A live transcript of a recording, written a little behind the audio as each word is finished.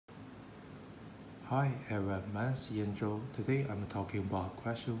Hi everyone, my name is Ian Zhou. Today I'm talking about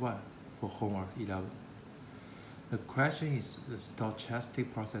question 1 for homework 11. The question is the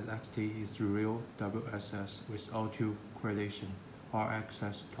stochastic process xt is real WSS with O2 correlation,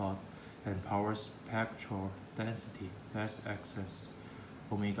 R-axis plot, and power spectral density S-axis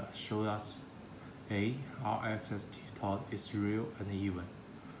omega show that A, R-axis plot is real and even.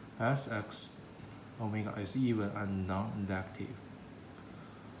 S-axis omega is even and non-negative.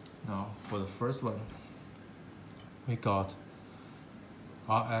 Now for the first one, we got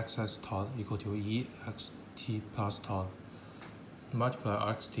R-axis tot equal to EXT plus tot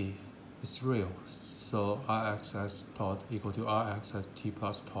multiply XT is real, so R-axis tot equal to R-axis T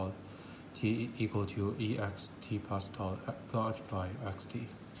plus tot, T equal to EXT plus tot multiply XT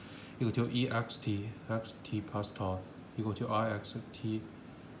equal to EXT XT plus tot equal to R-axis T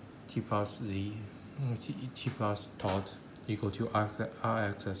plus Z T plus tot equal to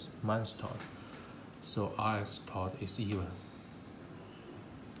R-axis minus tot. So R-axis tot is even.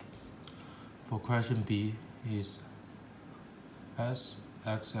 For question B is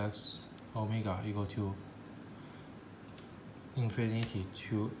S-axis omega equal to infinity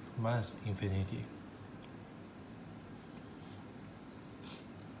to minus infinity.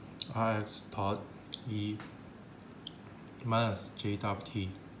 R-axis tot E minus JWT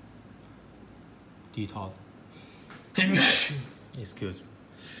d tot. Excuse me.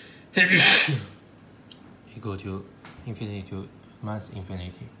 Equal to infinity to minus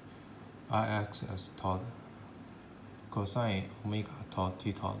infinity. R-axis tot cosine omega tot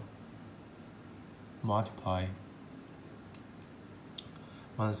d tot multiply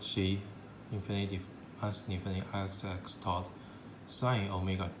minus g infinity minus infinity x tot sine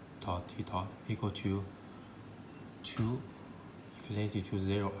omega tot d tot equal to 2 infinity to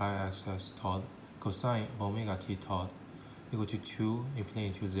 0 I-axis tot cosine omega t tot equal to 2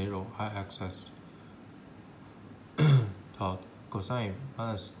 infinity to 0 I-axis tot cosine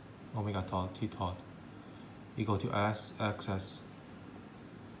minus omega tot t tot equal to S-axis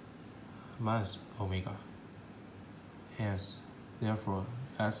minus omega. Hence, therefore,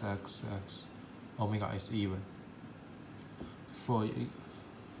 S-axis omega is even. For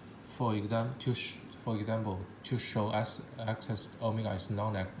example, to show S-axis omega is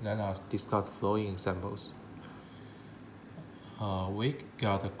non-negative, let us discuss following examples. We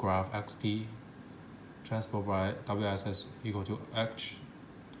got a graph xt transport by WSS equal to H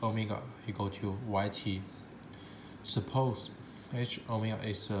omega equal to YT. Suppose H omega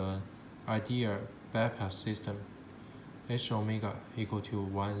is an ideal bypass system. H omega equal to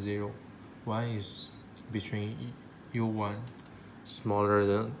 1, 0. 1 is between U1 smaller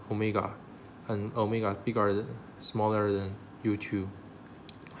than omega and omega smaller than U2.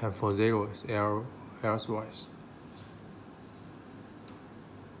 And for 0 is elsewise.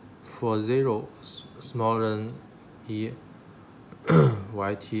 For 0 smaller than E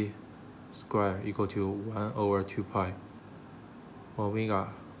YT square equal to 1 over 2 pi omega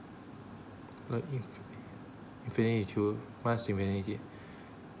infinity to minus infinity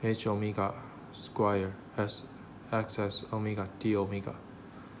H omega square S axis omega d omega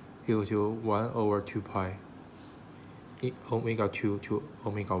equal to 1 over 2 pi omega 2 to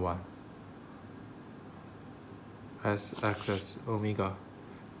omega 1 S axis omega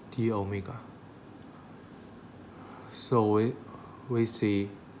d omega. So we see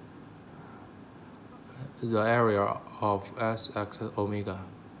the area of S-axis omega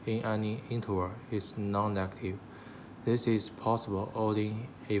in any interval is non-negative. This is possible only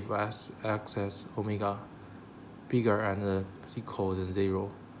if S-axis omega bigger and equal than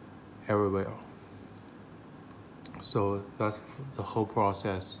 0 everywhere. So that's the whole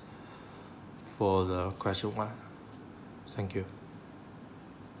process for the question 1. Thank you.